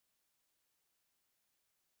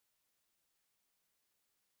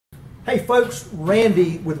Hey folks,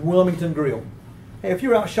 Randy with Wilmington Grill. Hey, if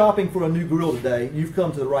you're out shopping for a new grill today, you've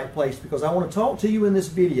come to the right place, because I want to talk to you in this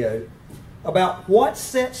video about what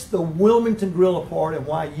sets the Wilmington Grill apart and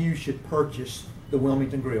why you should purchase the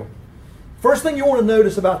Wilmington Grill. First thing you want to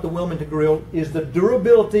notice about the Wilmington Grill is the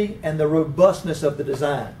durability and the robustness of the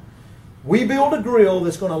design. We build a grill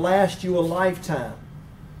that's going to last you a lifetime.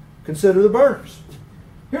 Consider the burners.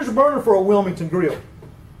 Here's a burner for a Wilmington Grill.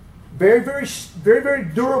 Very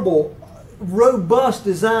durable, robust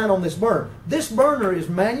design on this burner. This burner is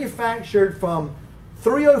manufactured from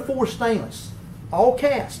 304 stainless, all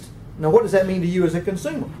cast. Now what does that mean to you as a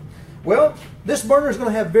consumer? Well, this burner is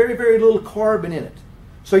going to have very little carbon in it.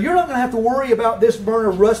 So you're not going to have to worry about this burner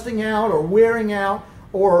rusting out or wearing out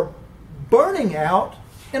or burning out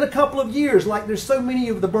in a couple of years, like there's so many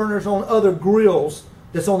of the burners on other grills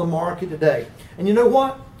that's on the market today. And you know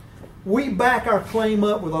what? We back our claim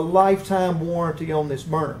up with a lifetime warranty on this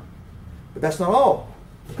burner. But that's not all.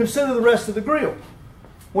 Consider the rest of the grill.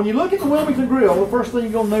 When you look at the Wilmington Grill, the first thing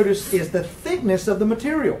you're going to notice is the thickness of the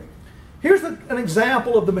material. Here's an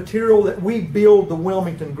example of the material that we build the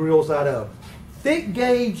Wilmington Grills out of. Thick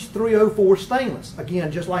gauge 304 stainless.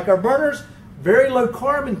 Again, just like our burners, very low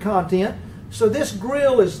carbon content. So this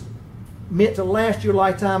grill is meant to last your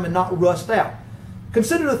lifetime and not rust out.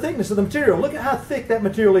 Consider the thickness of the material. Look at how thick that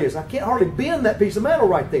material is. I can't hardly bend that piece of metal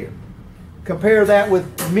right there. Compare that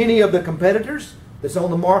with many of the competitors that's on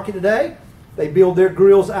the market today. They build their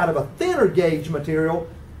grills out of a thinner gauge material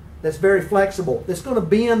that's very flexible. That's going to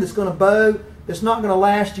bend, that's going to bow, that's not going to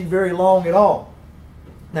last you very long at all.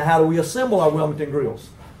 Now, how do we assemble our Wilmington grills?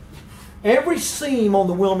 Every seam on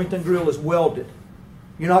the Wilmington Grill is welded.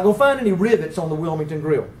 You're not going to find any rivets on the Wilmington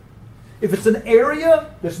Grill. If it's an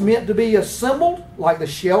area that's meant to be assembled, like the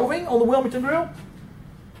shelving on the Wilmington Grill,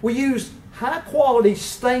 we use high-quality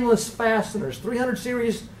stainless fasteners, 300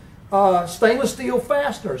 series stainless steel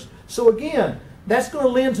fasteners. So again, that's going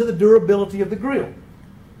to lend to the durability of the grill.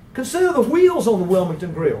 Consider the wheels on the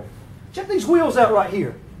Wilmington Grill. Check these wheels out right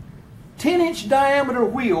here. 10-inch diameter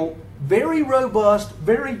wheel, very robust,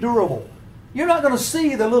 very durable. You're not going to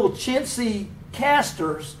see the little chintzy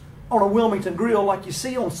casters on a Wilmington Grill like you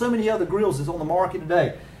see on so many other grills that's on the market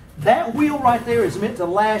today. That wheel right there is meant to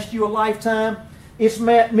last you a lifetime. It's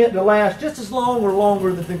meant to last just as long or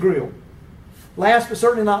longer than the grill. Last but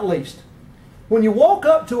certainly not least, when you walk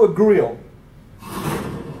up to a grill,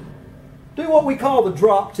 do what we call the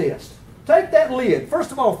drop test. Take that lid.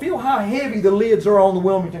 First of all, feel how heavy the lids are on the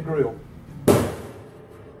Wilmington Grill.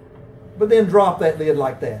 But then drop that lid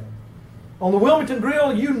like that. On the Wilmington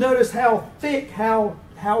Grill, you notice how thick, how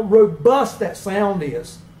robust that sound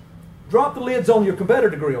is. Drop the lids on your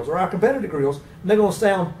competitor grills, or our competitor grills, and they're going to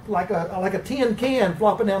sound like a tin can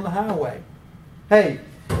flopping down the highway. Hey,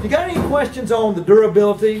 if you got any questions on the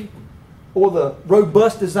durability or the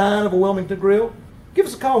robust design of a Wilmington Grill, give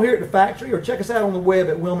us a call here at the factory or check us out on the web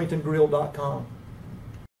at wilmingtongrill.com.